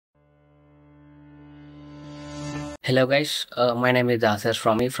Hello guys, my name is Dasari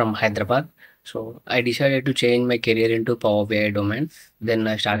Swamy from Hyderabad. So I decided to change my career into Power BI domain. Then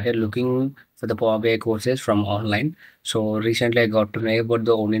I started looking for the Power BI courses from online. So recently I got to know about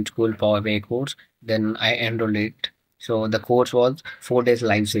the OdinSchool Power BI course. Then I enrolled it. So the course was 4 days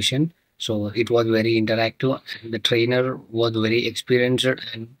live session. So it was very interactive. The trainer was very experienced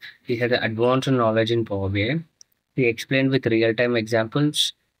and he had advanced knowledge in Power BI. He explained with real-time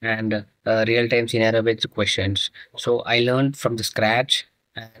examples and real-time scenario-based questions. So I learned from the scratch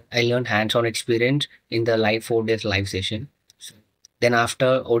and I learned hands-on experience in the live 4 days live session. So then after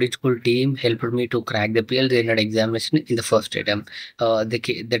audit school team helped me to crack the PL-300 examination in the first attempt. They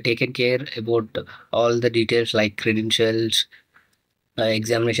taken care about all the details like credentials,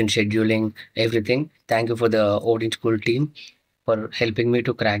 examination scheduling, everything. Thank you for the audit school team for helping me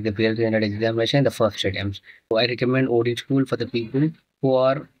to crack the PL-300 examination in the first attempt. So I recommend OdinSchool for the people who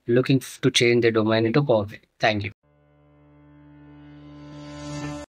are looking to change their domain into Power BI. Thank you.